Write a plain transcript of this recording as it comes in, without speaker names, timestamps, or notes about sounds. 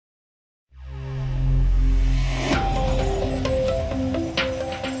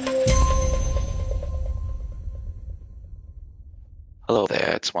Hello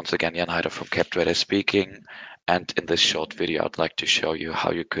there, it's once again Jan Heider from TWS speaking, and in this short video I'd like to show you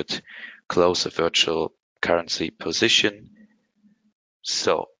how you could close a virtual currency position.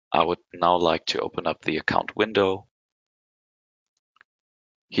 So I would now like to open up the account window.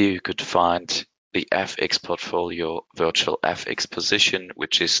 Here you could find the FX portfolio virtual FX position,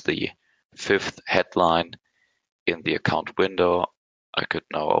 which is the fifth headline in the account window. I could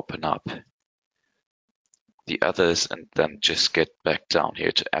now open up the others and then just get back down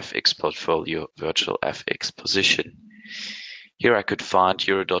here to FX portfolio virtual FX position. Here I could find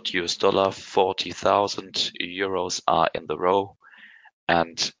euro.US dollar, 40,000 euros are in the row,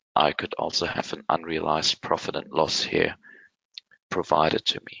 and I could also have an unrealized profit and loss here provided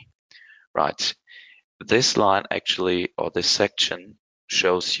to me. Right, this line actually, or this section,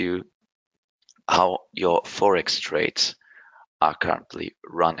 shows you how your Forex trades are currently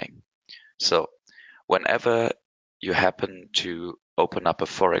running. So whenever you happen to open up a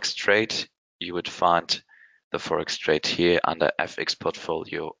Forex trade, you would find the Forex trade here under FX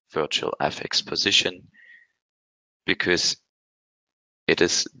portfolio virtual FX position, because it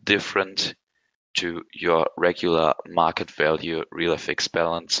is different to your regular market value real FX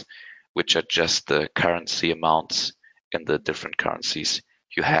balance, which are just the currency amounts in the different currencies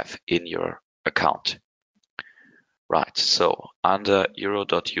you have in your account. Right, so under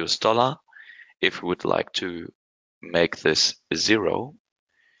euro.US dollar, if we would like to make this 0,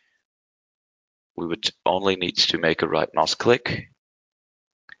 we would only need to make a right mouse click,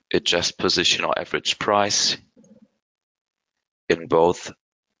 adjust position or average price. In both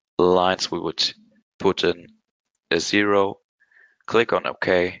lines, we would put in a 0, click on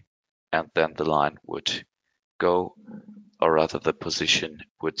OK, and then the line would go, or rather the position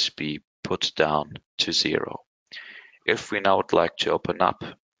would be put down to 0. If we now would like to open up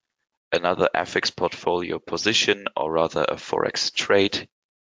another FX portfolio position, or rather a Forex trade,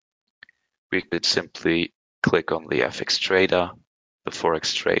 we could simply click on the FX trader, the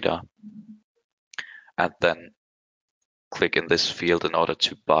Forex trader, and then click in this field in order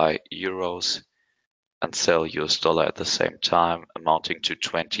to buy euros and sell US dollar at the same time, amounting to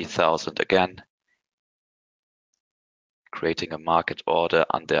 20,000 again, creating a market order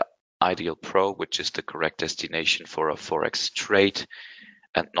under Ideal Pro, which is the correct destination for a Forex trade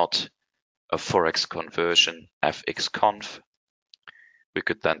and not a Forex conversion, FX conf. We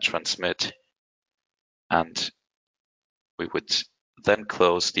could then transmit, and we would then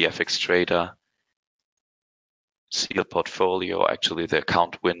close the FX trader, see the portfolio, actually the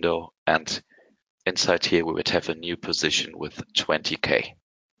account window, and inside here we would have a new position with 20k.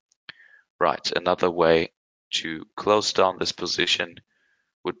 Right, another way to close down this position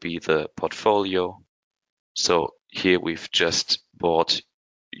would be the portfolio. So here we've just bought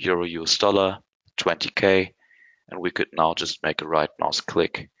euro US dollar 20k, and we could now just make a right mouse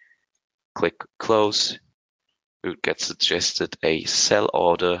click, click close. We would get suggested a sell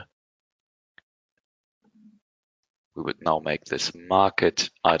order. We would now make this market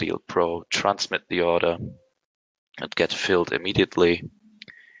Ideal Pro, transmit the order, and get filled immediately.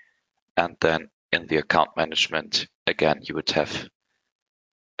 And then in the account management, again, you would have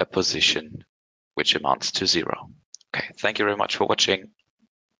a position which amounts to 0. Okay, thank you very much for watching.